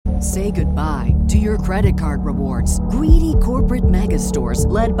Say goodbye to your credit card rewards. Greedy corporate mega stores,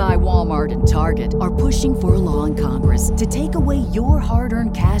 led by Walmart and Target, are pushing for a law in Congress to take away your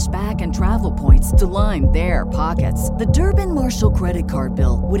hard-earned cash back and travel points to line their pockets. The Durbin-Marshall credit card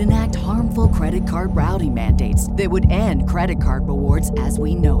bill would enact harmful credit card routing mandates that would end credit card rewards as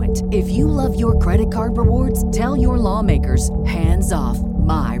we know it. If you love your credit card rewards, tell your lawmakers, hands off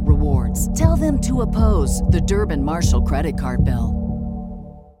my rewards. Tell them to oppose the Durbin-Marshall credit card bill.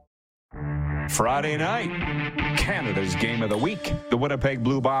 Friday night, Canada's game of the week. The Winnipeg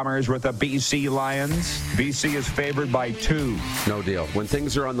Blue Bombers with the BC Lions. BC is favored by 2. No deal. When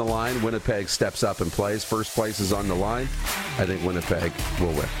things are on the line, Winnipeg steps up and plays. First place is on the line. I think Winnipeg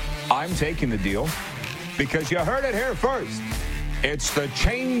will win. I'm taking the deal because you heard it here first. It's the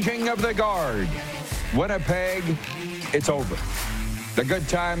changing of the guard. Winnipeg, it's over. The good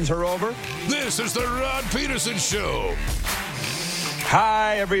times are over. This is the Rod Peterson Show.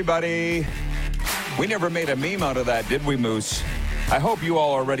 Hi, everybody. We never made a meme out of that, did we, Moose? I hope you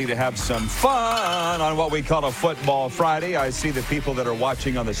all are ready to have some fun on what we call a Football Friday. I see the people that are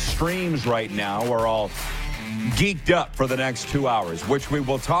watching on the streams right now are all geeked up for the next 2 hours, which we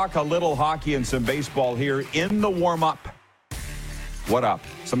will talk a little hockey and some baseball here in the warm-up. What up?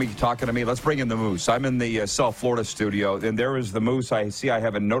 Somebody talking to me? Let's bring in the Moose. I'm in the South Florida studio, and there is the Moose. I see I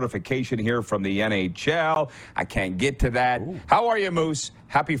have a notification here from the NHL. I can't get to that. Ooh. How are you, Moose?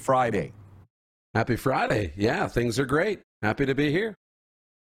 Happy Friday. Happy Friday. Yeah, things are great. Happy to be here.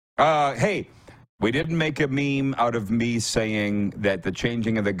 Hey, we didn't make a meme out of me saying that the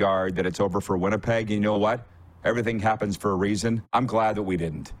changing of the guard, that it's over for Winnipeg. You know what? Everything happens for a reason. I'm glad that we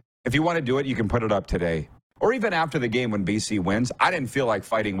didn't. If you want to do it, you can put it up today. Or even after the game when BC wins. I didn't feel like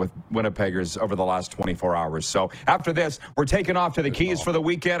fighting with Winnipeggers over the last 24 hours. So after this, we're taking off to the Keys for the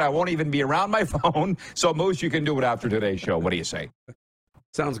weekend. I won't even be around my phone. So, Moose, you can do it after today's show. What do you say?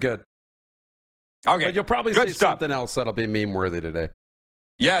 Sounds good. Okay. But you'll probably say something else that'll be meme-worthy today.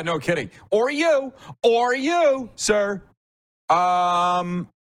 Yeah, no kidding. Or you, sir.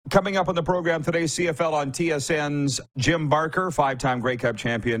 Coming up on the program today, CFL on TSN's Jim Barker, 5-time Grey Cup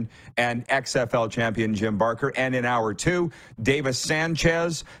champion and XFL champion Jim Barker. And in hour 2, Davis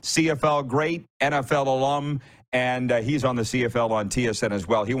Sanchez, CFL great, NFL alum, and he's on the CFL on TSN as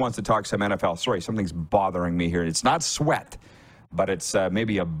well. He wants to talk some NFL. Sorry, something's bothering me here. It's not sweat, but it's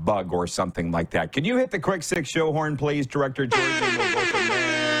maybe a bug or something like that. Can you hit the quick 6 show horn, please, Director George? And we'll go from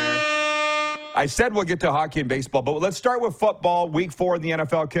there. I said we'll get to hockey and baseball, but let's start with football. Week 4 in the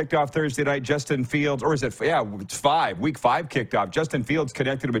NFL kicked off Thursday night. Justin Fields, or is it? Yeah, it's 5. Week 5 kicked off. Justin Fields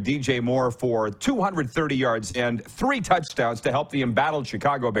connected with DJ Moore for 230 yards and 3 touchdowns to help the embattled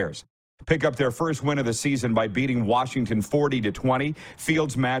Chicago Bears pick up their first win of the season by beating Washington 40-20.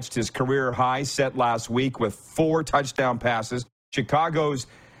 Fields matched his career high set last week with 4 touchdown passes. Chicago's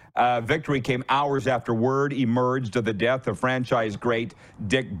victory came hours after word emerged of the death of franchise great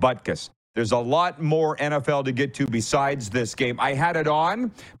Dick Butkus. There's a lot more NFL to get to besides this game. I had it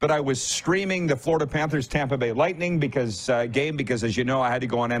on, but I was streaming the Florida Panthers Tampa Bay Lightning because as you know, I had to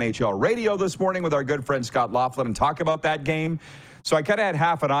go on NHL radio this morning with our good friend Scott Laughlin and talk about that game. So I kind of had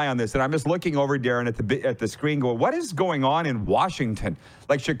half an eye on this, and I'm just looking over, Darren, at the screen going, what is going on in Washington?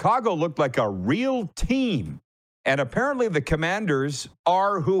 Like, Chicago looked like a real team. And apparently the Commanders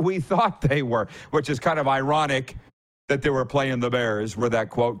are who we thought they were, which is kind of ironic that they were playing the Bears, where that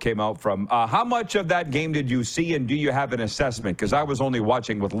quote came out from. How much of that game did you see, and do you have an assessment? Because I was only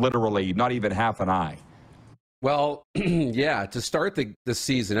watching with literally not even half an eye. Well, yeah, to start the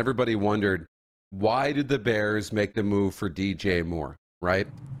season, everybody wondered, why did the Bears make the move for DJ Moore, right?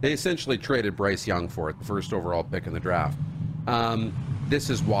 They essentially traded Bryce Young for it, the first overall pick in the draft. This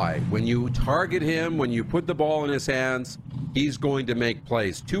is why. When you target him, when you put the ball in his hands, he's going to make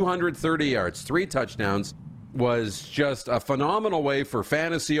plays. 230 yards, 3 touchdowns was just a phenomenal way for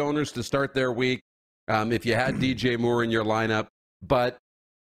fantasy owners to start their week if you had DJ Moore in your lineup. But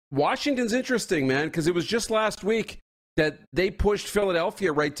Washington's interesting, man, because it was just last week that they pushed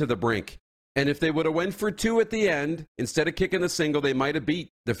Philadelphia right to the brink. And if they would have went for 2 at the end, instead of kicking the single, they might have beat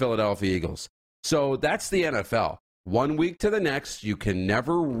the Philadelphia Eagles. So that's the NFL. One week to the next, you can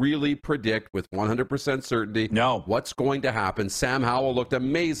never really predict with 100% certainty what's going to happen. Sam Howell looked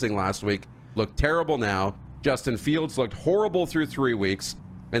amazing last week, looked terrible now. Justin Fields looked horrible through 3 weeks.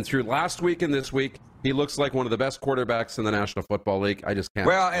 And through last week and this week, he looks like one of the best quarterbacks in the National Football League. I just can't.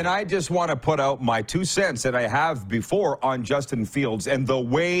 Well, and I just want to put out my 2 cents that I have before on Justin Fields and the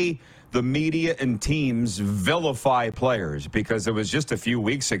way the media and teams vilify players, because it was just a few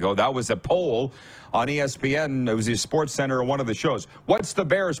weeks ago. That was a poll on ESPN. It was the Sports Center, one of the shows. What's the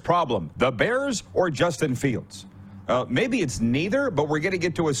Bears' problem? The Bears or Justin Fields? Maybe it's neither, but we're going to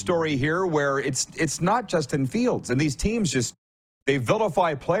get to a story here where it's not Justin Fields, and these teams just they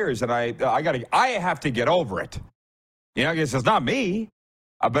vilify players, and I have to get over it. You know, it's not me,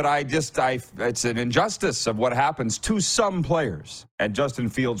 but it's an injustice of what happens to some players, and Justin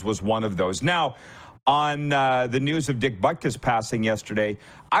Fields was one of those. Now, on the news of Dick Butkus passing yesterday,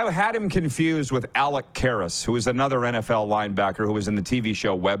 I had him confused with Alec Karras, who is another NFL linebacker who was in the TV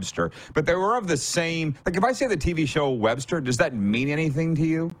show Webster. But they were of the same. Like, if I say the TV show Webster, does that mean anything to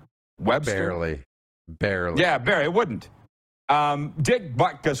you? Webster? Barely. Yeah, barely. It wouldn't. Dick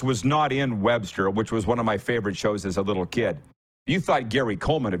Butkus was not in Webster, which was one of my favorite shows as a little kid. You thought Gary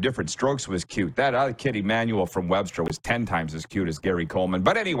Coleman of Different Strokes was cute. That other kid, Emmanuel from Webster, was 10 times as cute as Gary Coleman.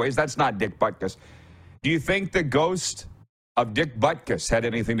 But anyways, that's not Dick Butkus. Do you think the ghost of Dick Butkus had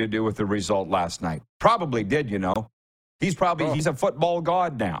anything to do with the result last night? Probably did, you know. He's a football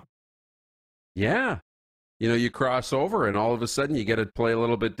god now. Yeah. You know, you cross over and all of a sudden you get to play a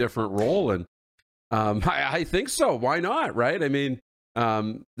little bit different role. And I think so. Why not, right? I mean,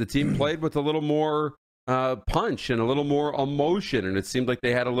 the team played with a little more punch and a little more emotion, and it seemed like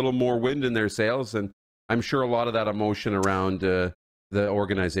they had a little more wind in their sails. And I'm sure a lot of that emotion around the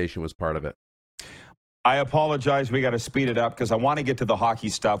organization was part of it. I apologize. We got to speed it up because I want to get to the hockey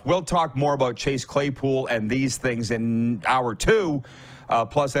stuff. We'll talk more about Chase Claypool and these things in hour 2,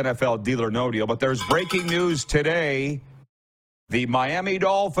 plus NFL Deal or No Deal. But there's breaking news today. The Miami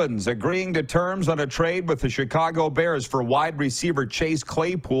Dolphins agreeing to terms on a trade with the Chicago Bears for wide receiver Chase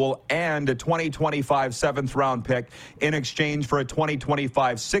Claypool and a 2025 7th-round pick in exchange for a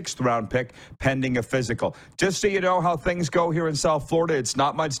 2025 6th-round pick pending a physical. Just so you know how things go here in South Florida, it's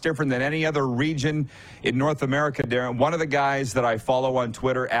not much different than any other region in North America, Darren. One of the guys that I follow on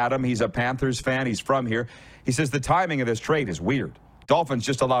Twitter, Adam, he's a Panthers fan. He's from here. He says the timing of this trade is weird. Dolphins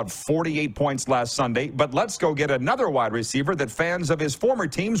just allowed 48 points last Sunday, but let's go get another wide receiver that fans of his former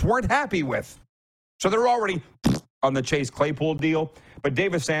teams weren't happy with. So they're already on the Chase Claypool deal. But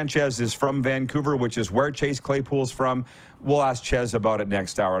Davis Sanchez is from Vancouver, which is where Chase Claypool's from. We'll ask Ches about it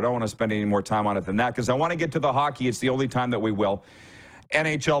next hour. I don't want to spend any more time on it than that because I want to get to the hockey. It's the only time that we will.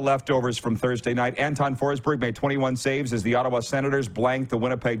 NHL leftovers from Thursday night. Anton Forsberg made 21 saves as the Ottawa Senators blanked the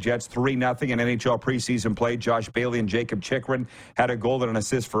Winnipeg Jets 3-0 in NHL preseason play. Josh Bailey and Jacob Chikrin had a goal and an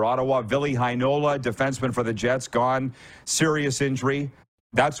assist for Ottawa. Ville Heinola, defenseman for the Jets, gone. Serious injury.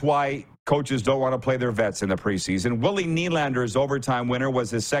 That's why coaches don't want to play their vets in the preseason. Willie Nylander's overtime winner was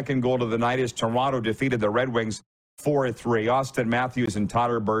his second goal of the night as Toronto defeated the Red Wings 4-3. Austin Matthews and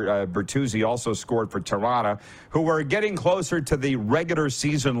Tyler Bertuzzi also scored for Toronto, who were getting closer to the regular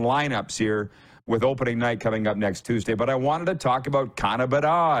season lineups here with opening night coming up next Tuesday. But I wanted to talk about Connor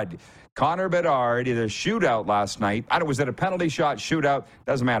Bedard. Connor Bedard in a shootout last night. Was it a penalty shot shootout?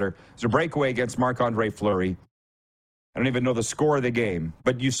 Doesn't matter. It was a breakaway against Marc-Andre Fleury. I don't even know the score of the game,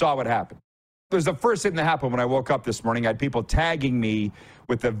 but you saw what happened. It was the first thing that happened when I woke up this morning. I had people tagging me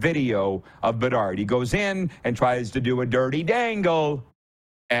with a video of Bedard. He goes in and tries to do a dirty dangle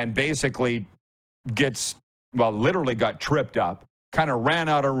and basically literally got tripped up, kind of ran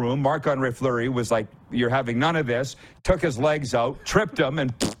out of room. Marc-Andre Fleury was like, you're having none of this, took his legs out, tripped him,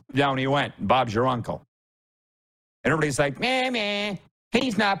 and down he went. Bob's your uncle. And everybody's like, meh,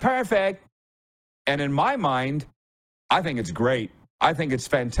 he's not perfect. And in my mind, I think it's great. I think it's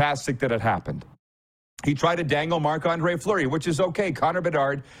fantastic that it happened. He tried to dangle Marc-Andre Fleury, which is okay. Connor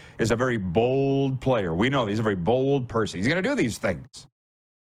Bedard is a very bold player. We know he's a very bold person. He's going to do these things.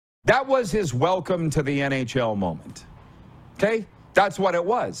 That was his welcome to the NHL moment. Okay? That's what it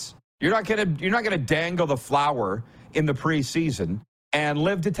was. You're not going to dangle the flower in the preseason and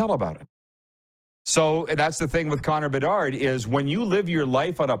live to tell about it. So that's the thing with Connor Bedard is when you live your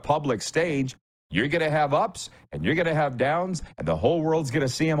life on a public stage, you're going to have ups and you're going to have downs, and the whole world's going to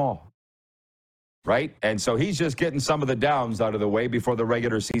see them all. Right? And so he's just getting some of the downs out of the way before the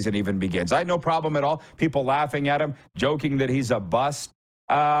regular season even begins. I had no problem at all. People laughing at him, joking that he's a bust.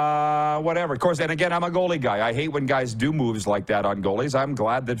 Whatever. Of course, and again, I'm a goalie guy. I hate when guys do moves like that on goalies. I'm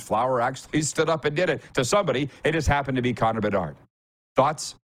glad that Flower actually stood up and did it to somebody. It just happened to be Connor Bedard.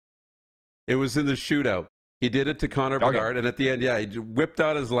 Thoughts? It was in the shootout. He did it to Connor Bedard, and at the end, he whipped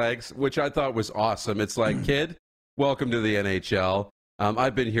out his legs, which I thought was awesome. It's like, kid, welcome to the NHL.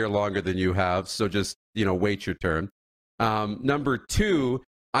 I've been here longer than you have, so just, wait your turn. Number two,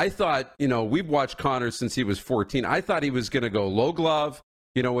 I thought, we've watched Connor since he was 14. I thought he was going to go low glove,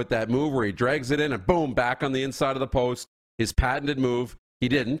 with that move where he drags it in and boom, back on the inside of the post, his patented move. He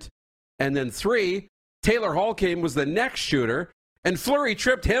didn't. And then three, Taylor Hall was the next shooter, and Fleury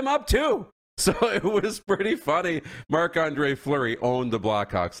tripped him up too. So it was pretty funny. Marc-Andre Fleury owned the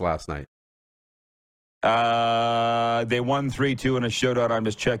Blackhawks last night. They won 3-2 in a shootout. I'm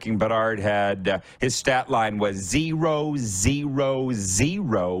just checking. Bedard had his stat line was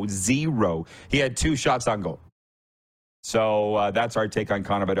 0-0-0-0. He had 2 shots on goal. So that's our take on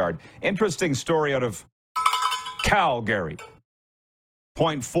Connor Bedard. Interesting story out of Calgary.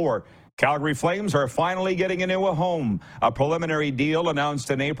 Point 4. Calgary Flames are finally getting a new home. A preliminary deal announced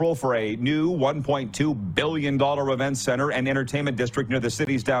in April for a new $1.2 billion event center and entertainment district near the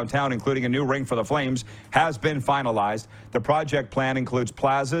city's downtown, including a new rink for the Flames, has been finalized. The project plan includes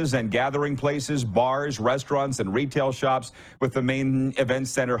plazas and gathering places, bars, restaurants, and retail shops, with the main event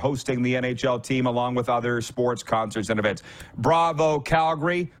center hosting the NHL team along with other sports, concerts, and events. Bravo,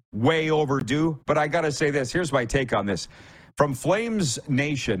 Calgary. Way overdue. But I got to say this. Here's my take on this. From Flames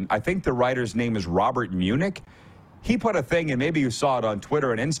Nation, I think the writer's name is Robert Munich. He put a thing, and maybe you saw it on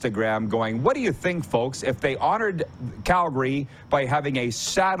Twitter and Instagram, going, what do you think, folks, if they honored Calgary by having a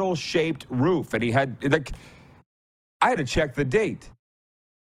saddle-shaped roof? And he had, like, I had to check the date.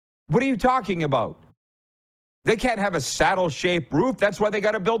 What are you talking about? They can't have a saddle-shaped roof. That's why they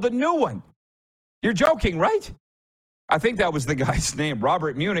got to build a new one. You're joking, right? I think that was the guy's name,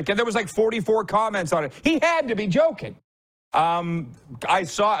 Robert Munich. And there was like 44 comments on it. He had to be joking. I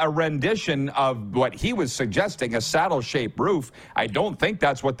saw a rendition of what he was suggesting, a saddle-shaped roof. I don't think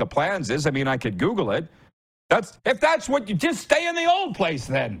that's what the plans is. I mean, I could Google it. If that's what you just stay in the old place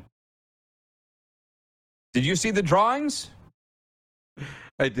then. Did you see the drawings?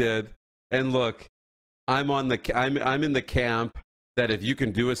 I did. And look, I'm in the camp that if you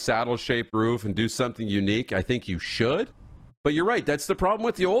can do a saddle-shaped roof and do something unique, I think you should. But you're right. That's the problem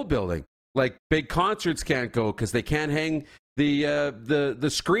with the old building. Like, big concerts can't go because they can't hang the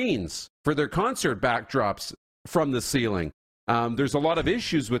screens for their concert backdrops from the ceiling. There's a lot of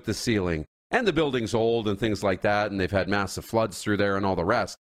issues with the ceiling, and the building's old and things like that, and they've had massive floods through there and all the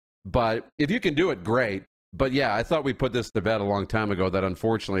rest. But if you can do it, great. But yeah, I thought we put this to bed a long time ago that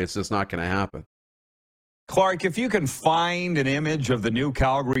unfortunately it's just not going to happen. Clark, if you can find an image of the new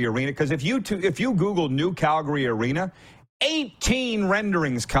Calgary Arena, because if you Google new Calgary Arena, 18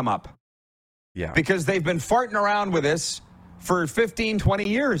 renderings come up. Yeah. Because they've been farting around with this for 15, 20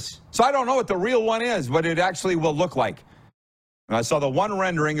 years. So I don't know what the real one is, what it actually will look like. And I saw the one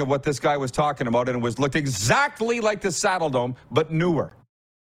rendering of what this guy was talking about, and it looked exactly like the Saddle Dome, but newer.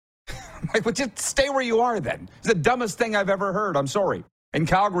 Like, well, just stay where you are then. It's the dumbest thing I've ever heard. I'm sorry. And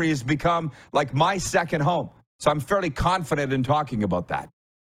Calgary has become like my second home. So I'm fairly confident in talking about that.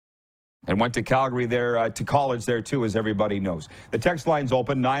 And went to Calgary there, to college there, too, as everybody knows. The text line's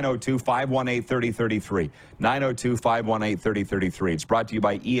open, 902-518-3033. 902-518-3033. It's brought to you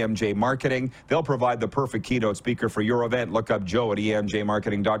by EMJ Marketing. They'll provide the perfect keynote speaker for your event. Look up Joe at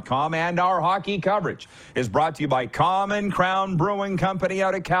emjmarketing.com. And our hockey coverage is brought to you by Common Crown Brewing Company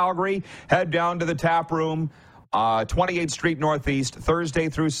out of Calgary. Head down to the tap room. 28th Street Northeast, Thursday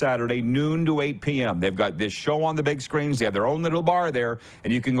through Saturday, noon to 8 p.m. They've got this show on the big screens. They have their own little bar there,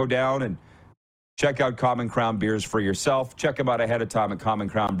 and you can go down and check out Common Crown beers for yourself. Check them out ahead of time at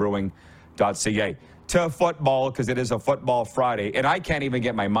commoncrownbrewing.ca. To football, because it is a football Friday, and I can't even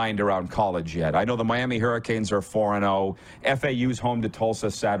get my mind around college yet. I know the Miami Hurricanes are 4-0. FAU's home to Tulsa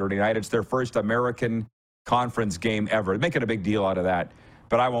Saturday night. It's their first American Conference game ever. They're making a big deal out of that,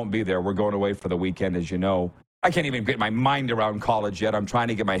 but I won't be there. We're going away for the weekend, as you know. I can't even get my mind around college yet. I'm trying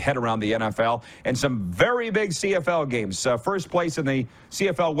to get my head around the NFL and some very big CFL games. First place in the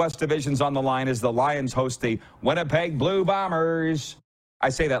CFL West Division's on the line as the Lions host the Winnipeg Blue Bombers. I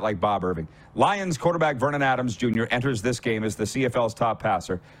say that like Bob Irving. Lions quarterback Vernon Adams Jr. enters this game as the CFL's top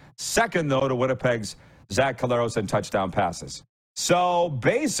passer. Second, though, to Winnipeg's Zach Caleros in touchdown passes. So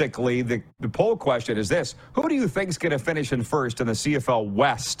basically, the poll question is this. Who do you think is going to finish in first in the CFL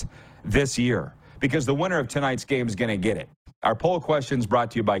West this year? Because the winner of tonight's game is going to get it. Our poll question is brought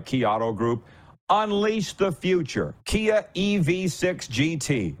to you by Kia Auto Group. Unleash the future. Kia EV6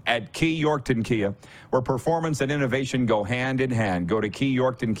 GT at Key Yorkton Kia, where performance and innovation go hand in hand. Go to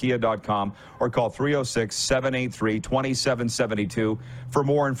keyyorktonkia.com or call 306-783-2772 for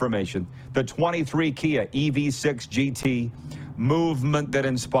more information. The 23 Kia EV6 GT, movement that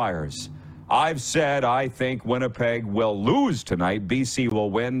inspires. I've said I think Winnipeg will lose tonight. BC will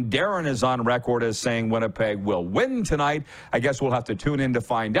win. Darren is on record as saying Winnipeg will win tonight. I guess we'll have to tune in to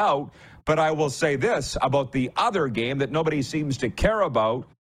find out. But I will say this about the other game that nobody seems to care about.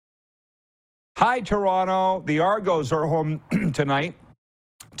 Hi, Toronto. The Argos are home tonight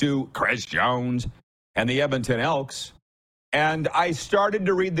to Chris Jones and the Edmonton Elks. And I started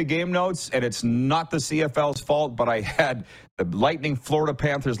to read the game notes, and it's not the CFL's fault, but I had the Lightning Florida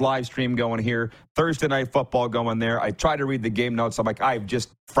Panthers live stream going here, Thursday Night Football going there. I tried to read the game notes. I'm like, I've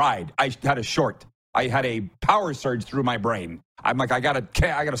just fried. I had a short. I had a power surge through my brain. I'm like, I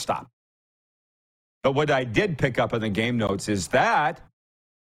gotta stop. But what I did pick up in the game notes is that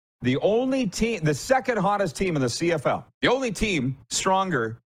the only team, the second hottest team in the CFL, the only team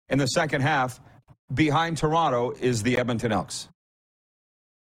stronger in the second half behind Toronto is the Edmonton Elks.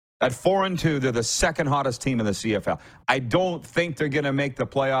 At 4-2, they're the second hottest team in the CFL. I don't think they're going to make the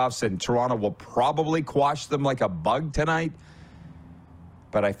playoffs, and Toronto will probably quash them like a bug tonight.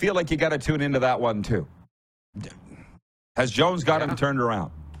 But I feel like you got to tune into that one, too. Has Jones got him turned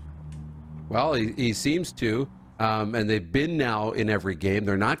around? Well, he seems to. And they've been now in every game.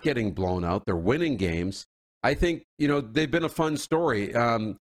 They're not getting blown out. They're winning games. I think, they've been a fun story.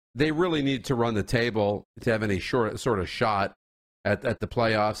 They really need to run the table to have any sort of shot at the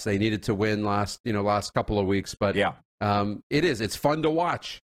playoffs. They needed to win last couple of weeks. But yeah, it's fun to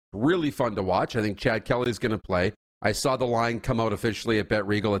watch. Really fun to watch. I think Chad Kelly's going to play. I saw the line come out officially at Bet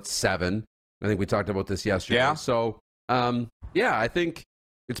Regal at 7. I think we talked about this yesterday. Yeah. So, I think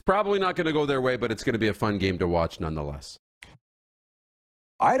it's probably not going to go their way, but it's going to be a fun game to watch nonetheless.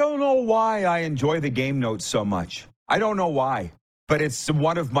 I don't know why I enjoy the game notes so much. I don't know why, but it's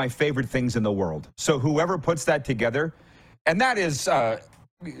one of my favorite things in the world. So whoever puts that together, and that is,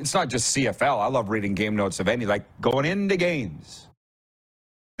 it's not just CFL. I love reading game notes of any, like going into games.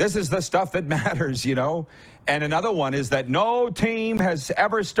 This is the stuff that matters, And another one is that no team has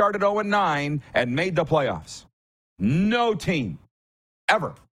ever started 0-9 and made the playoffs. No team.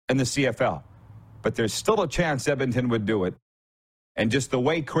 Ever in the CFL. But there's still a chance Edmonton would do it. And just the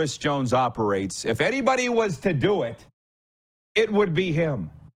way Chris Jones operates, if anybody was to do it, it would be him.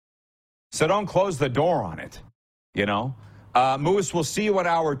 So don't close the door on it, Moose, we'll see you at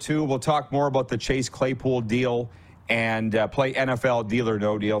hour 2. We'll talk more about the Chase Claypool deal and play NFL Deal or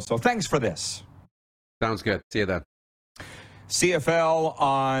No Deal. So thanks for this. Sounds good. See you then. CFL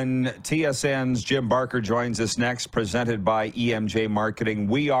on TSN's Jim Barker joins us next, presented by EMJ Marketing.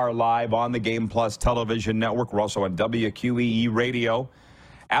 We are live on the Game Plus television network. We're also on WQEE Radio,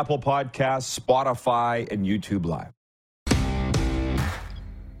 Apple Podcasts, Spotify, and YouTube Live.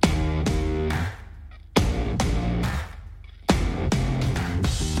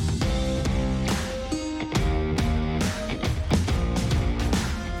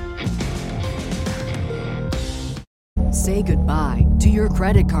 Say goodbye to your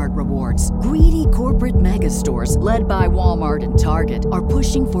credit card rewards. Greedy corporate mega stores, led by Walmart and Target, are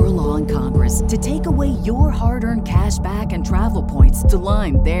pushing for a law in Congress to take away your hard-earned cash back and travel points to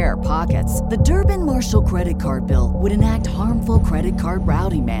line their pockets. The Durbin-Marshall credit card bill would enact harmful credit card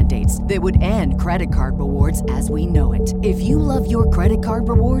routing mandates that would end credit card rewards as we know it. If you love your credit card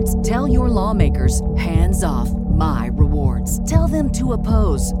rewards, tell your lawmakers, hands off my rewards. Tell them to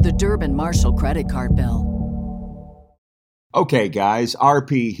oppose the Durbin-Marshall credit card bill. Okay, guys,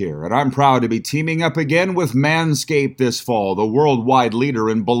 RP here, and I'm proud to be teaming up again with Manscaped this fall, the worldwide leader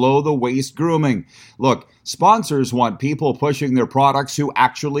in below-the-waist grooming. Look, sponsors want people pushing their products who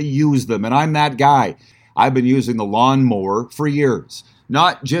actually use them, and I'm that guy. I've been using the lawnmower for years.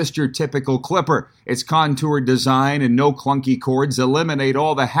 Not just your typical clipper. Its contoured design and no clunky cords eliminate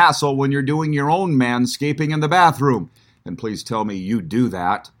all the hassle when you're doing your own manscaping in the bathroom. And please tell me you do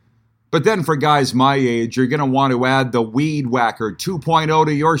that. But then for guys my age, you're going to want to add the Weed Whacker 2.0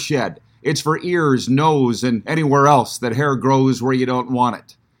 to your shed. It's for ears, nose, and anywhere else that hair grows where you don't want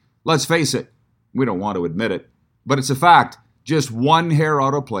it. Let's face it, we don't want to admit it, but it's a fact. Just one hair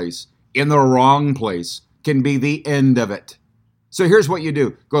out of place, in the wrong place, can be the end of it. So here's what you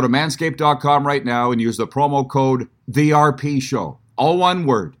do. Go to manscaped.com right now and use the promo code TheRPShow. All one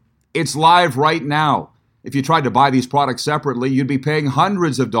word. It's live right now. If you tried to buy these products separately, you'd be paying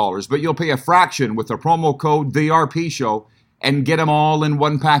hundreds of dollars, but you'll pay a fraction with the promo code TheRPShow and get them all in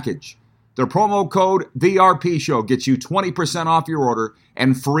one package. The promo code TheRPShow gets you 20% off your order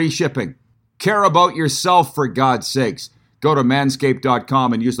and free shipping. Care about yourself, for God's sakes. Go to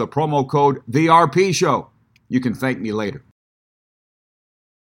manscaped.com and use the promo code TheRPShow. You can thank me later.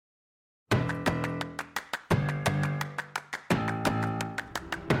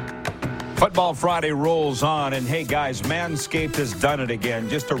 Football Friday rolls on, and hey guys, Manscaped has done it again.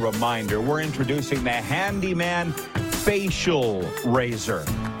 Just a reminder, we're introducing the Handyman Facial Razor.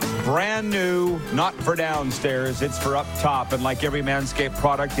 Brand new, not for downstairs, it's for up top. And like every Manscaped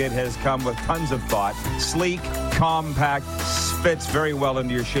product, it has come with tons of thought. Sleek, compact, fits very well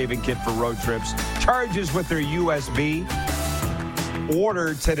into your shaving kit for road trips. Charges with their USB.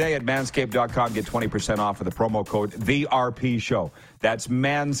 Order today at manscaped.com. Get 20% off with the promo code TheRPShow. That's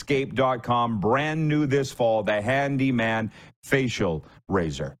manscaped.com. Brand new this fall, the Handyman Facial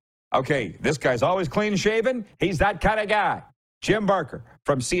Razor. Okay, this guy's always clean shaven. He's that kind of guy. Jim Barker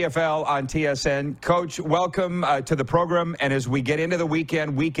from CFL on TSN. Coach, welcome to the program. And as we get into the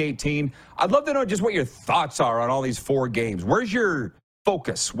weekend, Week 18, I'd love to know just what your thoughts are on all these 4 games. Where's your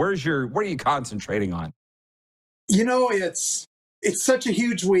focus? What are you concentrating on? You know, it's such a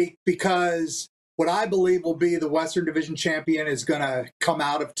huge week because what I believe will be the Western Division champion is going to come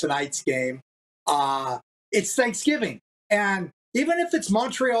out of tonight's game. It's Thanksgiving. And even if it's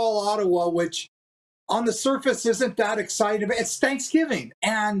Montreal, Ottawa, which on the surface isn't that exciting, but it's Thanksgiving.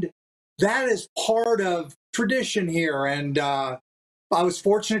 And that is part of tradition here. And I was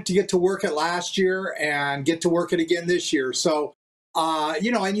fortunate to get to work it last year and get to work it again this year. So,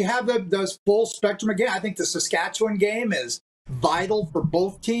 and you have those full spectrum again. I think the Saskatchewan game is vital for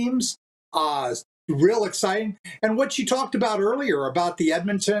both teams. Real exciting. And what you talked about earlier about the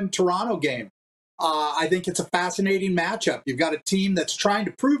Edmonton-Toronto game, I think it's a fascinating matchup. You've got a team that's trying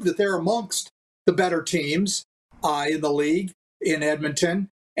to prove that they're amongst the better teams in the league in Edmonton.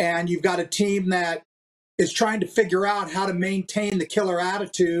 And you've got a team that is trying to figure out how to maintain the killer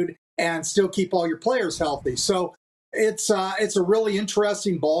attitude and still keep all your players healthy. So it's a really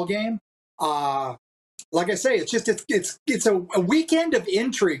interesting ball game. Like I say, it's a weekend of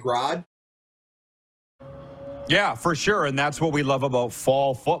intrigue, Rod. Yeah, for sure. And that's what we love about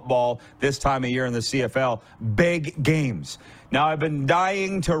fall football this time of year in the CFL. Big games. Now, I've been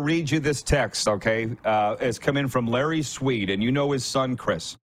dying to read you this text, okay? It's come in from Larry Sweet, and you know his son,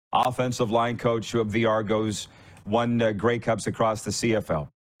 Chris, offensive line coach of the Argos, won Grey Cups across the CFL.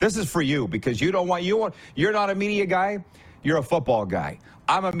 This is for you because you're not a media guy, you're a football guy.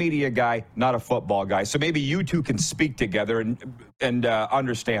 I'm a media guy, not a football guy. So maybe you two can speak together and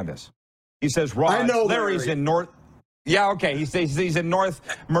understand this. He says, Rod, I know Larry's in North. Yeah, okay. He says he's in North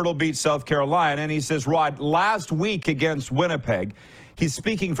Myrtle Beach, South Carolina. And he says, Rod, last week against Winnipeg, he's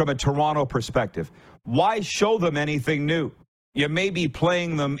speaking from a Toronto perspective. Why show them anything new? You may be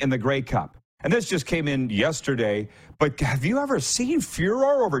playing them in the Grey Cup. And this just came in yesterday. But have you ever seen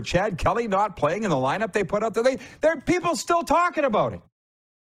furor over Chad Kelly not playing in the lineup they put out there? There are people still talking about it.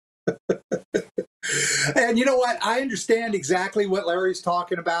 And you know what? I understand exactly what Larry's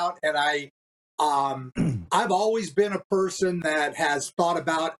talking about. And I've always been a person that has thought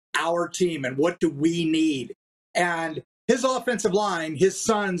about our team and what do we need. And his offensive line, his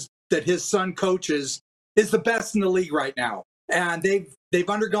son coaches, is the best in the league right now. And they've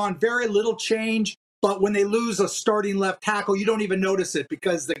undergone very little change. But when they lose a starting left tackle, you don't even notice it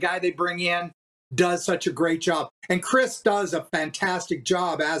because the guy they bring in does such a great job. And Chris does a fantastic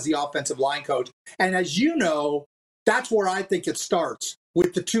job as the offensive line coach. And as you know, that's where I think it starts,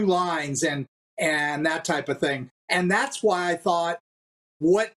 with the 2 lines and that type of thing. And that's why I thought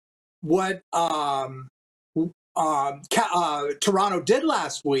what Toronto did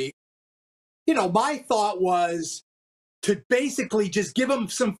last week, my thought was to basically just give him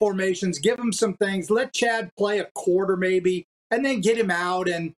some formations, give him some things, let Chad play a quarter maybe, and then get him out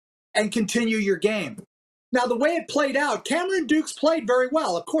and continue your game. Now, the way it played out, Cameron Dukes played very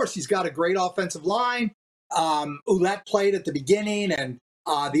well. Of course, he's got a great offensive line. Ouellette played at the beginning, and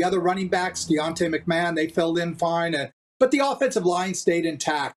the other running backs, Deontay McMahon, they filled in fine. But the offensive line stayed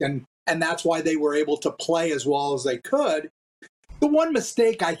intact, and that's why they were able to play as well as they could. The one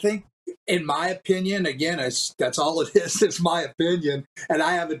mistake, I think, in my opinion, again, that's all it is, it's my opinion, and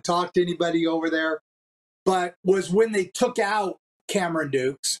I haven't talked to anybody over there, but was when they took out Cameron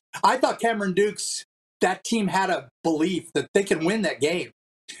Dukes. I thought Cameron Dukes, that team had a belief that they could win that game.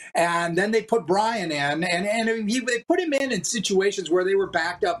 And then they put Brian in, and they put him in situations where they were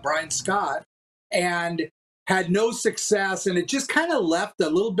backed up, Brian Scott, and had no success. And it just kind of left a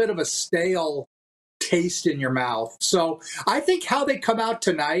little bit of a stale taste in your mouth. So I think how they come out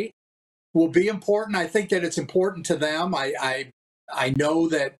tonight will be important. I think that it's important to them. I know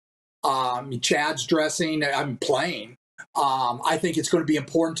that Chad's playing. I think it's going to be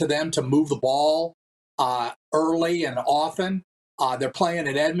important to them to move the ball early and often. They're playing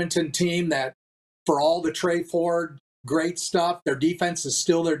an Edmonton team that, for all the Trey Ford great stuff, their defense is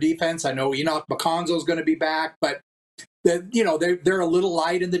still their defense. I know Enoch McConzo is going to be back, but they're a little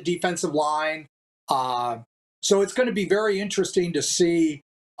light in the defensive line. So it's going to be very interesting to see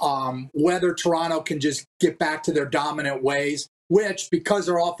whether Toronto can just get back to their dominant ways, which, because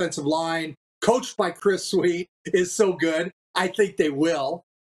their offensive line, coached by Chris Sweet, is so good, I think they will,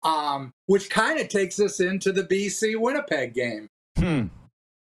 which kind of takes us into the BC-Winnipeg game.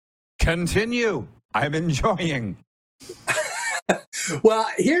 Continue. I'm enjoying. Well,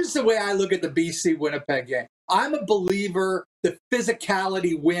 here's the way I look at the BC-Winnipeg game. I'm a believer that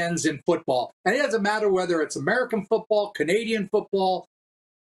physicality wins in football. And it doesn't matter whether it's American football, Canadian football,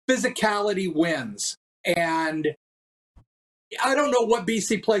 physicality wins. And I don't know what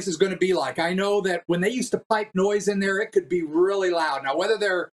BC Place is going to be like. I know that when they used to pipe noise in there, it could be really loud. Now,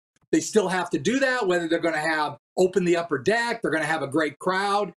 whether they still have to do that, whether they're going to have open the upper deck, they're going to have a great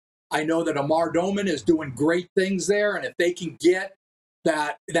crowd. I know that Amar Doman is doing great things there, and if they can get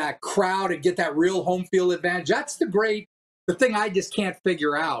that crowd and get that real home field advantage, that's the thing I just can't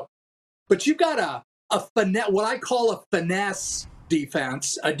figure out. But you've got a finesse, what I call a finesse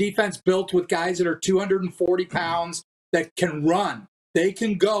defense, a defense built with guys that are 240 pounds that can run. They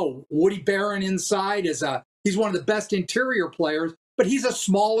can go. Woody Barron inside he's one of the best interior players, but he's a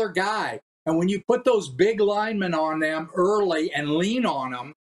smaller guy. And when you put those big linemen on them early and lean on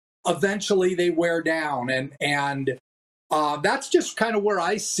them, eventually they wear down. And that's just kind of where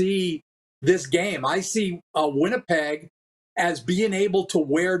I see this game. I see Winnipeg as being able to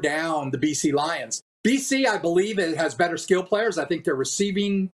wear down the BC Lions. BC, I believe, it has better skill players. I think their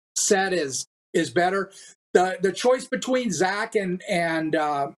receiving set is better. The choice between Zach and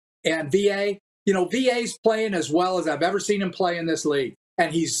VA, VA's playing as well as I've ever seen him play in this league.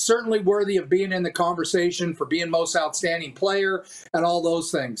 And he's certainly worthy of being in the conversation for being most outstanding player and all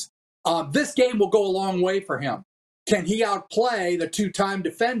those things. This game will go a long way for him. Can he outplay the two-time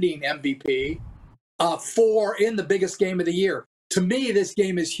defending MVP in the biggest game of the year? To me, this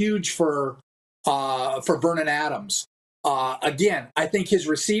game is huge for Vernon Adams. Again, I think his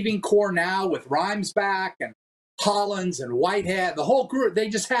receiving core now with Rhymes back and Hollins and Whitehead, the whole group,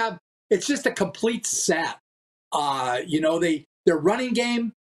 it's just a complete set. Their running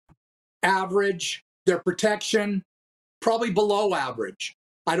game, average. Their protection, probably below average.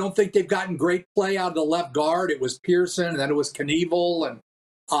 I don't think they've gotten great play out of the left guard. It was Pearson, and then it was Knievel,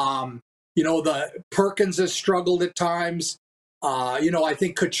 and the Perkins has struggled at times. I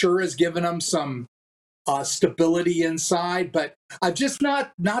think Couture has given them some stability inside, but I'm just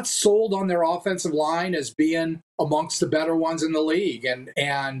not sold on their offensive line as being amongst the better ones in the league.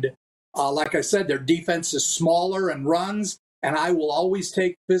 And like I said, their defense is smaller and runs, and I will always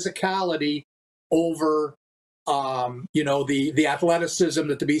take physicality over the athleticism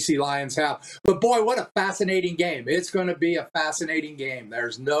that the BC Lions have. But boy, what a fascinating game. It's going to be a fascinating game.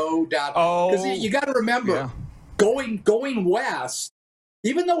 There's no doubt. Because you got to remember, going west,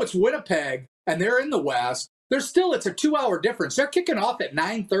 even though it's Winnipeg and they're in the west, it's a 2-hour difference. They're kicking off at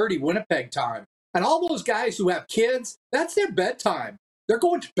 9:30 Winnipeg time. And all those guys who have kids, that's their bedtime. They're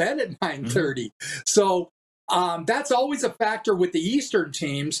going to bed at 9:30. So that's always a factor with the Eastern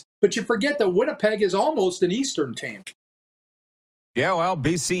teams, but you forget that Winnipeg is almost an Eastern team. Yeah, well,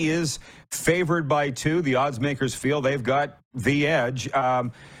 BC is favored by 2. The odds makers feel they've got the edge.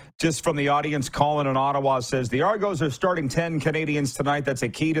 Just from the audience, Colin in Ottawa says, the Argos are starting 10 Canadians tonight. That's a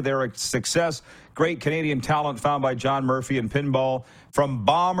key to their success. Great Canadian talent found by John Murphy in pinball. From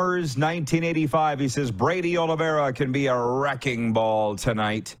Bombers 1985, he says, Brady Oliveira can be a wrecking ball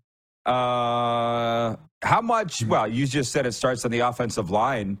tonight. How much, well, you just said it starts on the offensive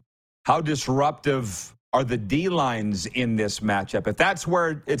line. How disruptive are the D-lines in this matchup? If that's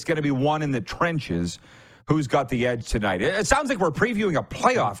where it's going to be won in the trenches, who's got the edge tonight? It sounds like we're previewing a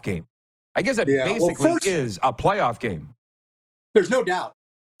playoff game. I guess it basically is a playoff game. There's no doubt.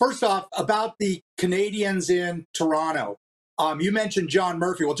 First off, about the Canadians in Toronto. You mentioned John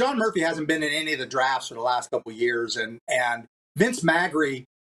Murphy. Well, John Murphy hasn't been in any of the drafts for the last couple of years. And Vince Magri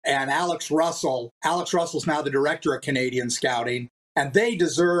and Alex Russell. Alex Russell's now the director of Canadian scouting, and they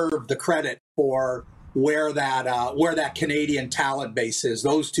deserve the credit for where that Canadian talent base is.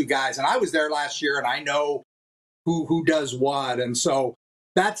 Those two guys, and I was there last year, and I know who does what, and so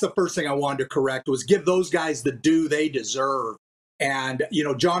that's the first thing I wanted to correct was give those guys the due they deserve. And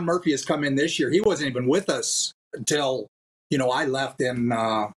John Murphy has come in this year. He wasn't even with us until I left in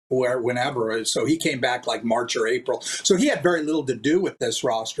whenever. So he came back like March or April. So he had very little to do with this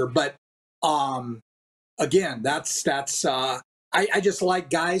roster. But again, that's I just like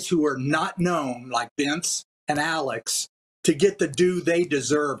guys who are not known, like Vince and Alex, to get the due they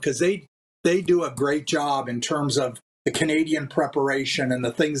deserve, because they do a great job in terms of the Canadian preparation and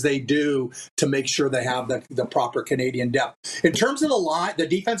the things they do to make sure they have the proper Canadian depth. In terms of the line, the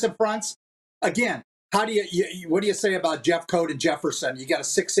defensive fronts, again, what do you say about Jeff Coate and Jefferson? You got a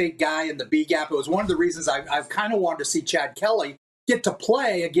 6'8" guy in the B gap. It was one of the reasons I kind of wanted to see Chad Kelly get to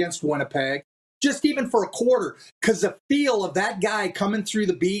play against Winnipeg, just even for a quarter, because the feel of that guy coming through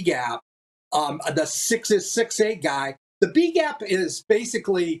the B gap, the 6'8" guy, the B gap is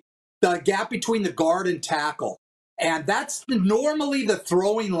basically the gap between the guard and tackle. And that's normally the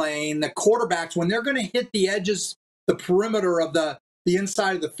throwing lane, the quarterbacks, when they're going to hit the edges, the perimeter of the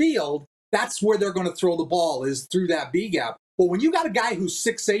inside of the field, that's where they're going to throw the ball, is through that B gap. But when you got a guy who's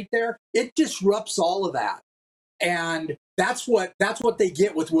 6'8" there, it disrupts all of that. And that's what they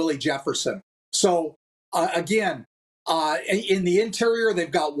get with Willie Jefferson. So again, in the interior,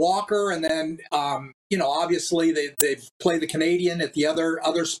 they've got Walker, and then obviously they've played the Canadian at the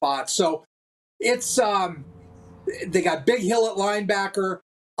other spots. So it's they got Big Hill at linebacker.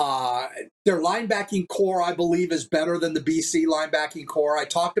 Their linebacking core, I believe, is better than the BC linebacking core. I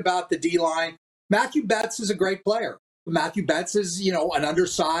talked about the D-line. Matthew Betts is a great player. Matthew Betts is, an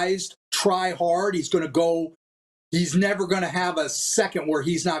undersized, try hard. He's going to go. He's never going to have a second where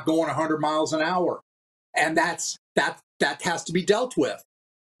he's not going 100 miles an hour, and that has to be dealt with.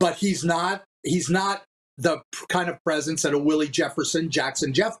 But he's not the kind of presence that a Willie Jefferson,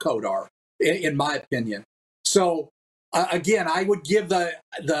 Jackson Jeffcoat are, in my opinion. So again, I would give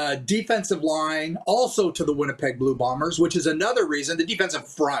the defensive line also to the Winnipeg Blue Bombers, which is another reason, the defensive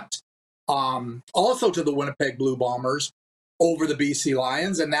front also to the Winnipeg Blue Bombers over the BC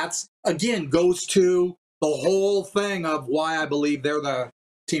Lions, and that's again goes to the whole thing of why I believe they're the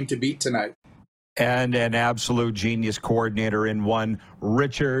team to beat tonight. And an absolute genius coordinator in one,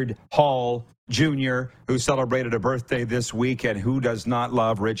 Richard Hall Jr., who celebrated a birthday this week, and who does not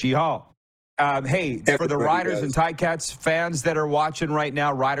love Richie Hall? Hey, for the Riders and Ticats fans that are watching right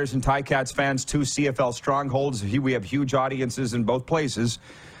now, Riders and Ticats fans, 2 CFL strongholds. We have huge audiences in both places.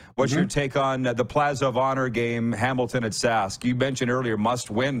 What's your take on the Plaza of Honor game, Hamilton at Sask? You mentioned earlier, must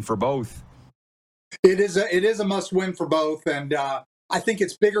win for both. It is a must win for both, and I think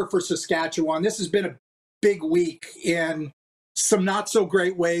it's bigger for Saskatchewan. This has been a big week in some not so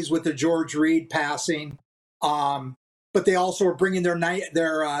great ways with the George Reed passing, but they also are bringing the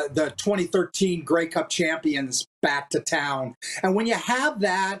 2013 Grey Cup champions back to town. And when you have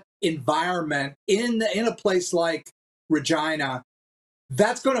that environment in a place like Regina,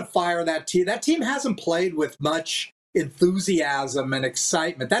 that's going to fire that team. That team hasn't played with much enthusiasm and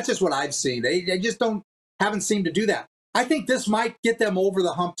excitement. That's just what I've seen. They just haven't seemed to do that. I think this might get them over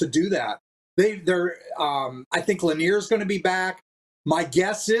the hump to do that. I think Lanier's going to be back. My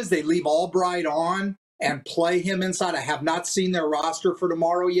guess is they leave Albright on and play him inside. I have not seen their roster for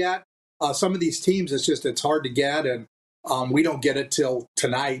tomorrow yet. Some of these teams, it's hard to get, and we don't get it till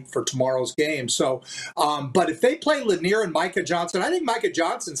tonight for tomorrow's game. So, but if they play Lanier and Micah Johnson, I think Micah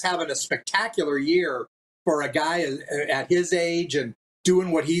Johnson's having a spectacular year for a guy at his age and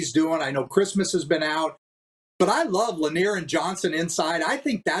doing what he's doing. I know Christmas has been out, but I love Lanier and Johnson inside. I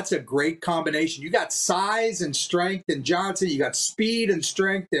think that's a great combination. You got size and strength in Johnson. You got speed and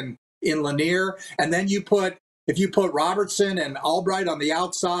strength in Lanier. And then if you put Robertson and Albright on the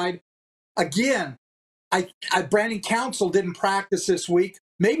outside, again, Brandon Council didn't practice this week.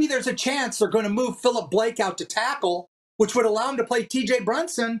 Maybe there's a chance they're going to move Philip Blake out to tackle, which would allow him to play TJ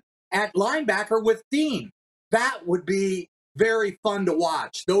Brunson at linebacker with Dean. That would be very fun to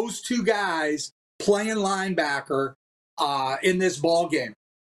watch. Those two guys playing linebacker in this ball game.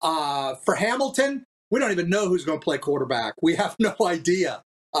 For Hamilton, we don't even know who's going to play quarterback. We have no idea.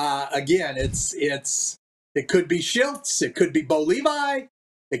 Again, it could be Schiltz, it could be Bo Levi,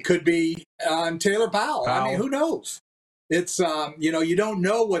 it could be Taylor Powell. I mean, who knows? It's you don't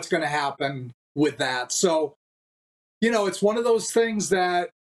know what's going to happen with that. So, it's one of those things that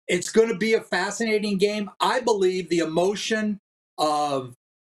it's going to be a fascinating game. I believe the emotion of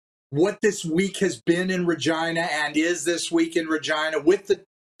what this week has been in Regina and is this week in Regina with the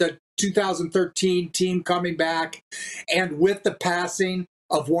 2013 team coming back and with the passing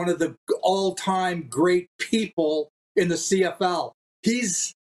of one of the all-time great people in the CFL.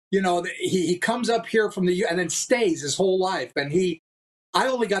 He's, he comes up here from and then stays his whole life. And I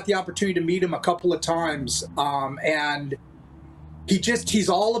only got the opportunity to meet him a couple of times. And he's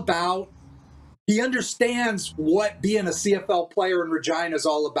all about, he understands what being a CFL player in Regina is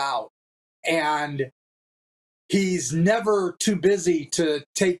all about. And he's never too busy to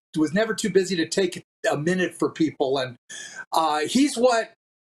take a minute for people. And he's what,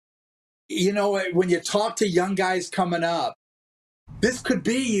 when you talk to young guys coming up, this could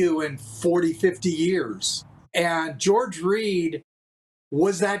be you in 40, 50 years. And George Reed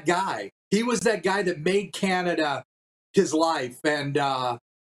was that guy. He was that guy that made Canada his life. And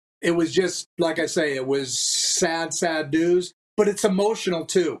it was just, like I say, it was sad, sad news, but it's emotional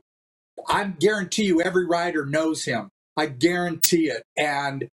too. I guarantee you every rider knows him. I guarantee it.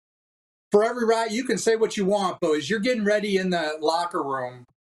 And for every rider, you can say what you want, but as you're getting ready in the locker room,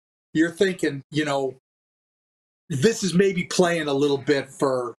 you're thinking, this is maybe playing a little bit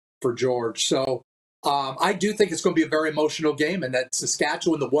for George. So I do think it's going to be a very emotional game, and that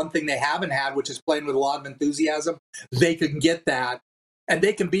Saskatchewan, the one thing they haven't had, which is playing with a lot of enthusiasm, they can get that, and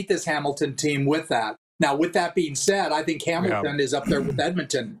they can beat this Hamilton team with that. Now, with that being said, I think Hamilton is up there with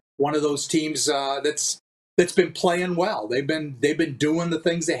Edmonton, one of those teams that that's been playing well. They've been doing the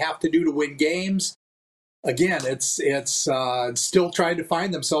things they have to do to win games. Again, it's still trying to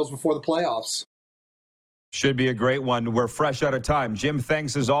find themselves before the playoffs. Should be a great one. We're fresh out of time. Jim,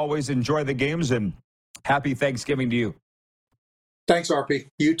 thanks as always. Enjoy the games, and happy Thanksgiving to you. Thanks, RP.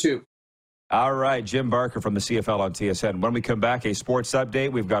 You too. All right, Jim Barker from the CFL on TSN. When we come back, a sports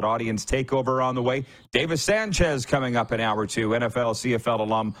update. We've got audience takeover on the way. Davis Sanchez coming up in hour 2, NFL, CFL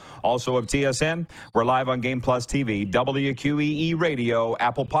alum, also of TSN. We're live on Game Plus TV, WQEE Radio,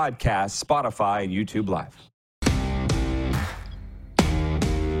 Apple Podcasts, Spotify, and YouTube Live.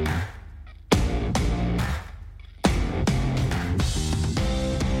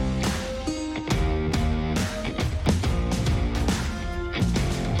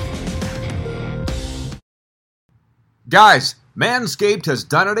 Guys, Manscaped has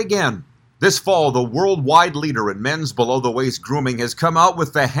done it again. This fall, the worldwide leader in men's below-the-waist grooming has come out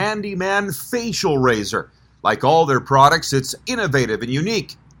with the Handyman Facial Razor. Like all their products, it's innovative and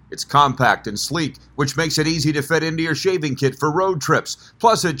unique. It's compact and sleek, which makes it easy to fit into your shaving kit for road trips.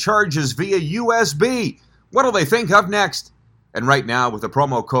 Plus, it charges via USB. What'll they think of next? And right now, with the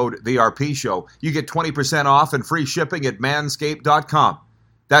promo code VRPShow, you get 20% off and free shipping at manscaped.com.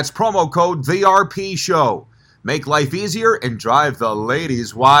 That's promo code VRPShow. Make life easier and drive the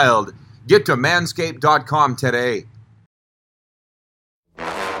ladies wild. Get to manscaped.com today.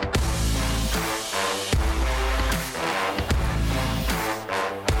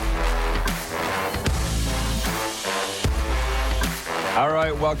 All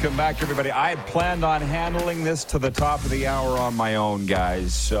right, welcome back, everybody. I had planned on handling this to the top of the hour on my own,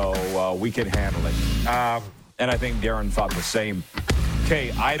 guys, so we could handle it. And I think Darren thought the same. Okay,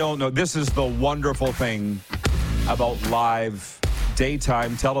 I don't know. This is the wonderful thing about live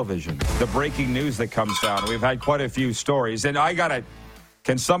daytime television. The breaking news that comes down. We've had quite a few stories. And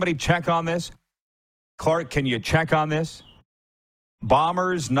can somebody check on this? Clark, can you check on this?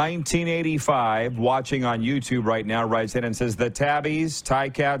 Bombers 1985, watching on YouTube right now, writes in and says, the Tabbies,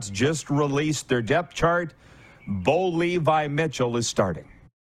 Ticats just released their depth chart. Bo Levi Mitchell is starting.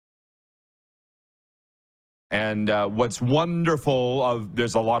 And what's wonderful,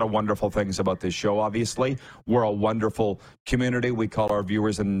 there's a lot of wonderful things about this show, obviously. We're a wonderful community. We call our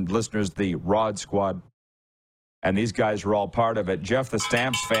viewers and listeners the Rod Squad. And these guys are all part of it. Jeff, the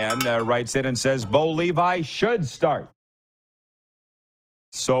Stamps fan, writes in and says, Bo Levi should start.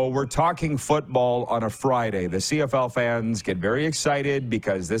 So we're talking football on a Friday. The CFL fans get very excited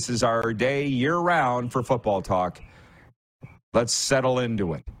because this is our day year-round for football talk. Let's settle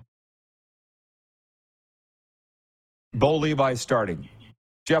into it. Bo Levi starting.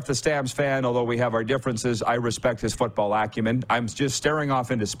 Jeff, the Stamps fan, although we have our differences, I respect his football acumen. I'm just staring off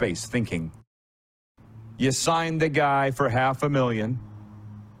into space thinking, you signed the guy for $500,000,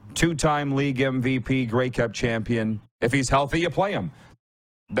 two-time league MVP, Grey Cup champion. If he's healthy, you play him.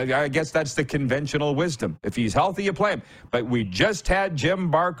 I guess that's the conventional wisdom. If he's healthy, you play him. But we just had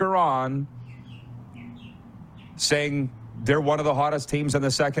Jim Barker on saying they're one of the hottest teams in the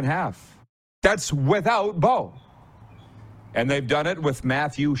second half. That's without Bo. And they've done it with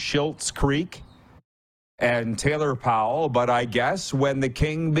Matthew Schultz Creek and Taylor Powell. But I guess when the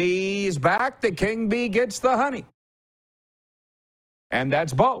king bee's back, the king bee gets the honey. And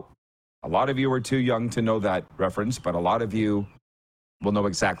that's Bo. A lot of you are too young to know that reference, but a lot of you will know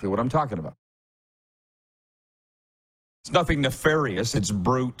exactly what I'm talking about. It's nothing nefarious. It's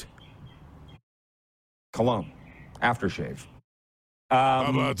brute. Cologne. Aftershave. How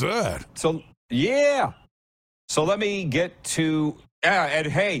about that? So, yeah. So let me get to, and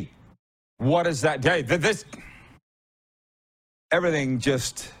hey, what is that? Hey,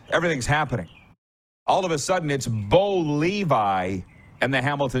 everything's happening. All of a sudden, it's Bo Levi and the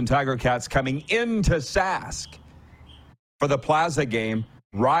Hamilton Tiger Cats coming into Sask for the Plaza game.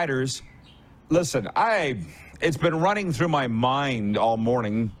 Riders, listen, it's been running through my mind all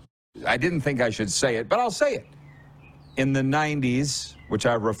morning. I didn't think I should say it, but I'll say it. In the 90s, which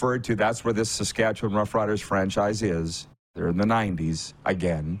I've referred to, that's where this Saskatchewan Roughriders franchise is. They're in the 90s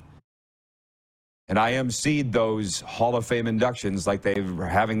again. And I emceed those Hall of Fame inductions like they were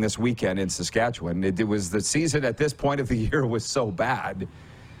having this weekend in Saskatchewan. It was the season at this point of the year was so bad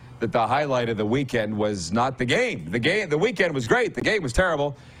that the highlight of the weekend was not the game. The weekend was great. The game was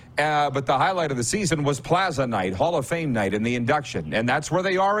terrible. But the highlight of the season was Plaza night, Hall of Fame night, and the induction. And that's where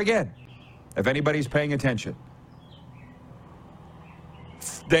they are again, if anybody's paying attention.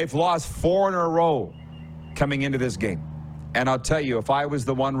 They've lost 4 in a row coming into this game. And I'll tell you, if I was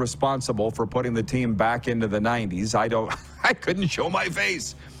the one responsible for putting the team back into the 90s, I couldn't show my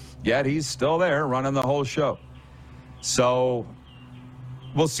face. Yet he's still there running the whole show. So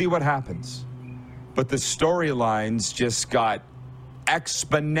we'll see what happens. But the storylines just got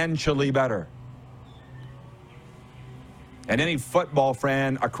exponentially better. And any football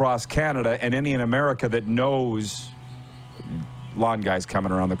fan across Canada and any in America that knows, lawn guy's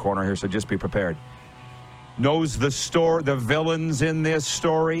coming around the corner here, so just be prepared, knows the villains in this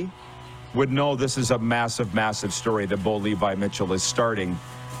story, would know this is a massive, massive story that Bo Levi Mitchell is starting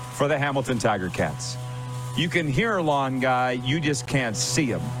for the Hamilton Tiger Cats. You can hear lawn guy, you just can't see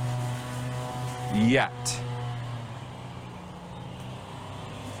him yet.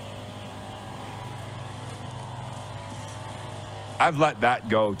 I've let that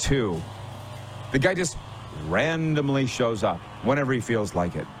go too. The guy just randomly shows up whenever he feels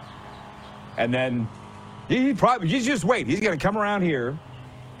like it. And then you just wait. He's going to come around here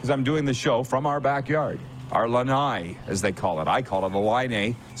because I'm doing the show from our backyard, our lanai, as they call it. I call it a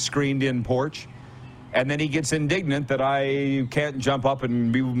lanai, screened-in porch. And then he gets indignant that I can't jump up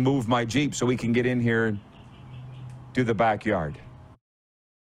and move my Jeep so we can get in here and do the backyard.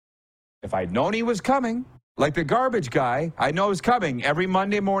 If I'd known he was coming, like the garbage guy, I know he's coming every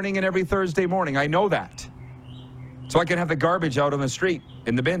Monday morning and every Thursday morning. I know that. So I can have the garbage out on the street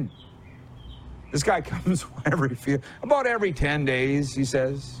in the bin. This guy comes whenever he feels. About every 10 days, he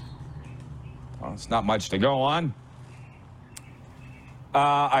says. Well, it's not much to go on.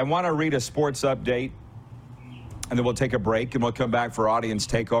 I want to read a sports update, and then we'll take a break, and we'll come back for audience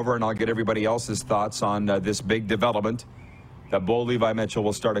takeover, and I'll get everybody else's thoughts on this big development that Bo Levi Mitchell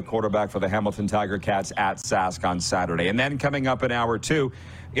will start at quarterback for the Hamilton Tiger Cats at Sask on Saturday. And then coming up in hour two,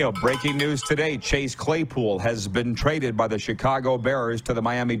 breaking news today, Chase Claypool has been traded by the Chicago Bears to the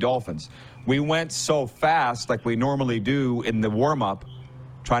Miami Dolphins. We went so fast, like we normally do in the warm-up,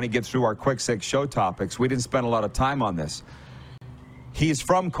 trying to get through our quick six show topics. We didn't spend a lot of time on this. He's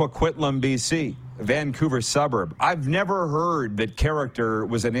from Coquitlam, BC, Vancouver suburb. I've never heard that character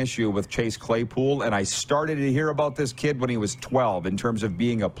was an issue with Chase Claypool, and I started to hear about this kid when he was 12 in terms of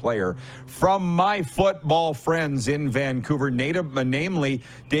being a player from my football friends in Vancouver, namely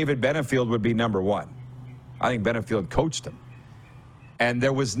David Benefield would be number one. I think Benefield coached him. And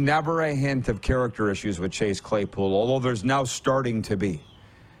there was never a hint of character issues with Chase Claypool, although there's now starting to be.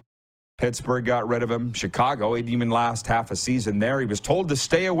 Pittsburgh got rid of him. Chicago, he didn't even last half a season there. He was told to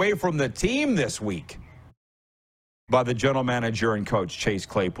stay away from the team this week by the general manager and coach, Chase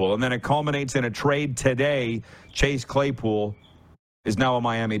Claypool. And then it culminates in a trade today. Chase Claypool is now a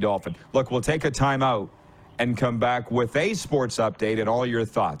Miami Dolphin. Look, we'll take a timeout and come back with a sports update and all your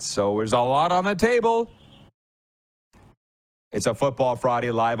thoughts. So there's a lot on the table. It's a Football Friday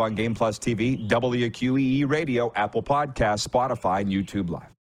live on Game Plus TV, WQEE Radio, Apple Podcasts, Spotify, and YouTube Live.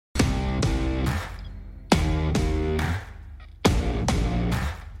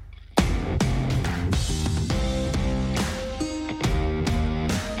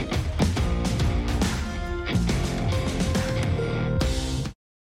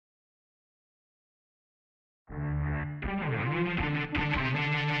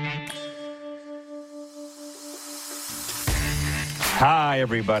 Hi,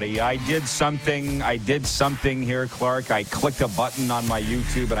 everybody. I did something here, Clark. I clicked a button on my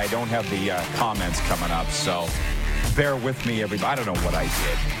YouTube, and I don't have the comments coming up, so bear with me, everybody. I don't know what I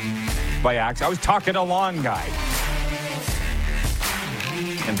did. By accident. I was talking to Lawn Guy.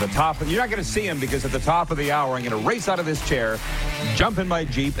 And you're not going to see him because at the top of the hour, I'm going to race out of this chair, jump in my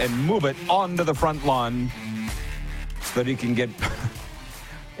Jeep, and move it onto the front lawn so that he can get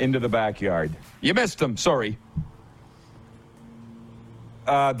into the backyard. You missed him. Sorry.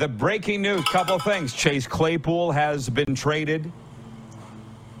 The breaking news, couple things. Chase Claypool has been traded.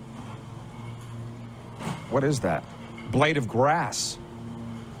 What is that? Blade of grass.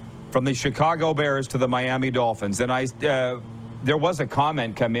 From the Chicago Bears to the Miami Dolphins. And there was a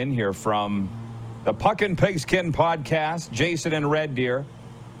comment come in here from the Puck and Pigskin podcast, Jason and Red Deer.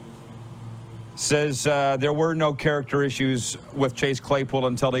 Says there were no character issues with Chase Claypool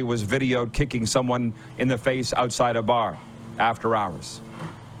until he was videoed kicking someone in the face outside a bar after hours.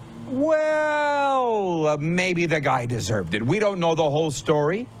 Well, maybe the guy deserved it. We don't know the whole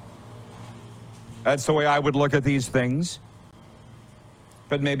story. That's the way I would look at these things.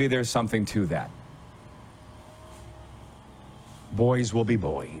 But maybe there's something to that. Boys will be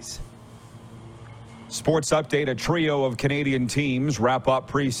boys. Sports update, a trio of Canadian teams wrap up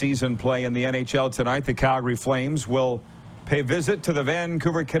preseason play in the NHL tonight. The Calgary Flames will pay visit to the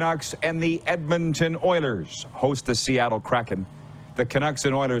Vancouver Canucks, and the Edmonton Oilers host the Seattle Kraken. The Canucks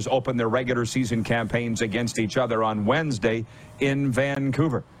and Oilers open their regular season campaigns against each other on Wednesday in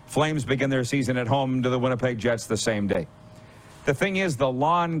Vancouver. Flames begin their season at home to the Winnipeg Jets the same day. The thing is, the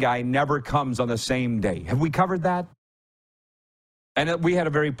lawn guy never comes on the same day. Have we covered that? And we had a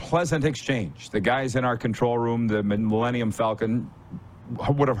very pleasant exchange. The guys in our control room, the Millennium Falcon,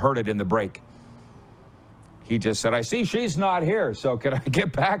 would have heard it in the break. He just said, I see she's not here, so can I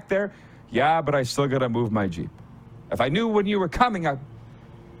get back there? Yeah, but I still got to move my Jeep. If I knew when you were coming,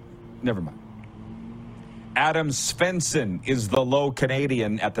 never mind. Adam Svensson is the low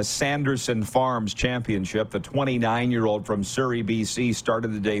Canadian at the Sanderson Farms Championship. The 29-year-old from Surrey, BC,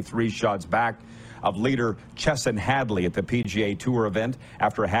 started the day 3 shots back of leader Chesson Hadley at the PGA Tour event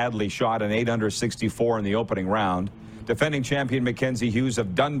after Hadley shot an 8 under 64 in the opening round. Defending champion Mackenzie Hughes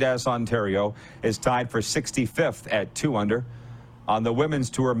of Dundas, Ontario, is tied for 65th at 2 under. On the women's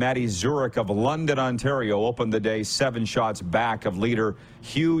tour, Maddie Zurich of London, Ontario, opened the day 7 shots back of leader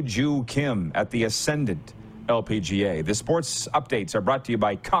Hugh Ju Kim at the Ascendant LPGA. The sports updates are brought to you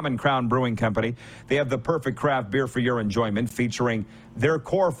by Common Crown Brewing Company. They have the perfect craft beer for your enjoyment, featuring their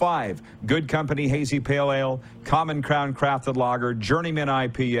Core 5, Good Company Hazy Pale Ale, Common Crown Crafted Lager, Journeyman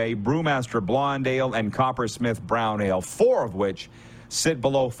IPA, Brewmaster Blonde Ale, and Coppersmith Brown Ale, 4 of which sit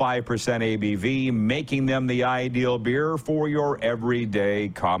below 5% ABV, making them the ideal beer for your everyday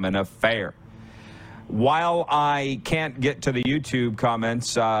common affair. While I can't get to the YouTube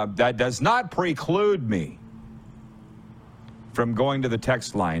comments, that does not preclude me from going to the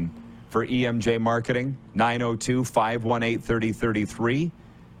text line for EMJ Marketing, 902-518-3033.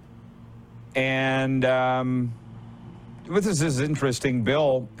 And this is interesting.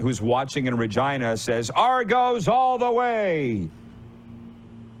 Bill, who's watching in Regina, says, Argos all the way.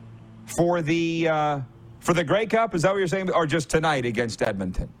 For the Grey Cup, is that what you're saying? Or just tonight against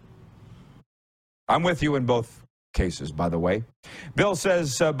Edmonton? I'm with you in both cases, by the way. Bill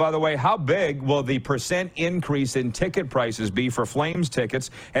says, by the way, how big will the % increase in ticket prices be for Flames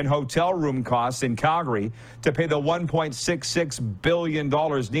tickets and hotel room costs in Calgary to pay the $1.66 billion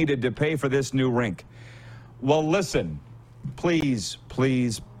needed to pay for this new rink? Well, listen, please,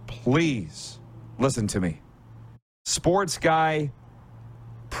 please, please listen to me. Sports guy,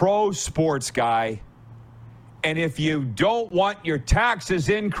 pro sports guy, and if you don't want your taxes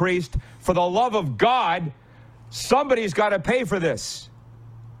increased, for the love of God, somebody's got to pay for this.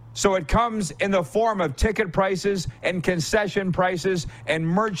 So it comes in the form of ticket prices and concession prices and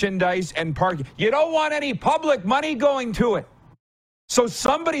merchandise and parking. You don't want any public money going to it. So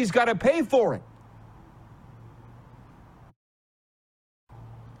somebody's got to pay for it.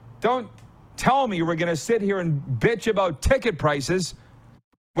 Don't tell me we're going to sit here and bitch about ticket prices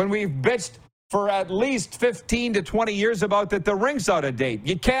when we've bitched for at least 15 to 20 years about that the rink's out of date.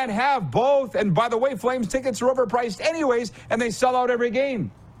 You can't have both. And by the way, Flames tickets are overpriced anyways, and they sell out every game.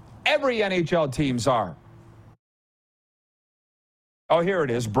 Every NHL teams are. Oh, here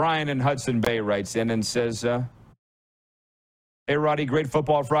it is. Brian in Hudson Bay writes in and says, hey, Roddy, great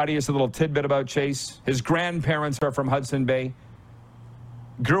football Friday. Just a little tidbit about Chase. His grandparents are from Hudson Bay.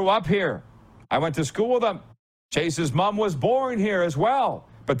 Grew up here. I went to school with them. Chase's mom was born here as well,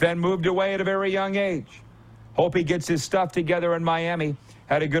 but then moved away at a very young age. Hope he gets his stuff together in Miami.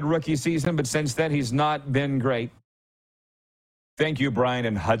 Had a good rookie season, but since then he's not been great. Thank you, Brian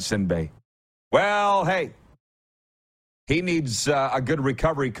in Hudson Bay. Well, hey, he needs a good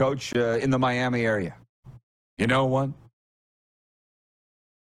recovery coach in the Miami area. You know what?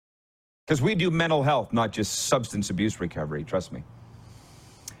 Because we do mental health, not just substance abuse recovery, trust me.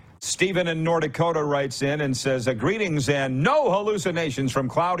 Stephen in North Dakota writes in and says, greetings and no hallucinations from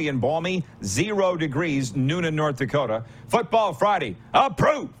cloudy and balmy, 0 degrees, Noonan, North Dakota. Football Friday,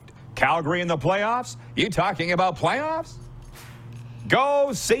 approved. Calgary in the playoffs? You talking about playoffs? Go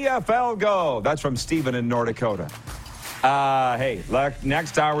CFL, go. That's from Stephen in North Dakota. Hey,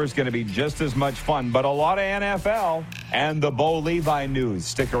 next hour is going to be just as much fun, but a lot of NFL and the Bo Levi news.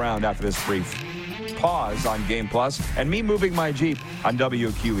 Stick around after this brief pause on Game Plus and me moving my Jeep on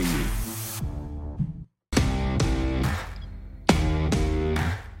WQEE.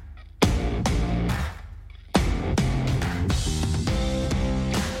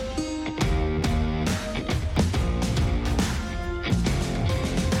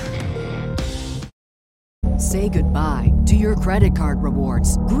 Say goodbye to your credit card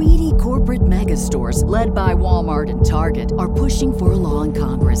rewards. Greedy corporate mega stores, led by Walmart and Target, are pushing for a law in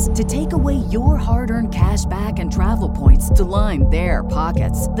Congress to take away your hard-earned cash back and travel points to line their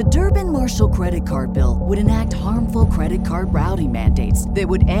pockets. The Durbin-Marshall credit card bill would enact harmful credit card routing mandates that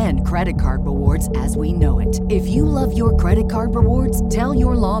would end credit card rewards as we know it. If you love your credit card rewards, tell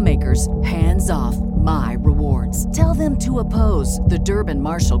your lawmakers, hands off my rewards. Tell them to oppose the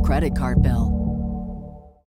Durbin-Marshall credit card bill.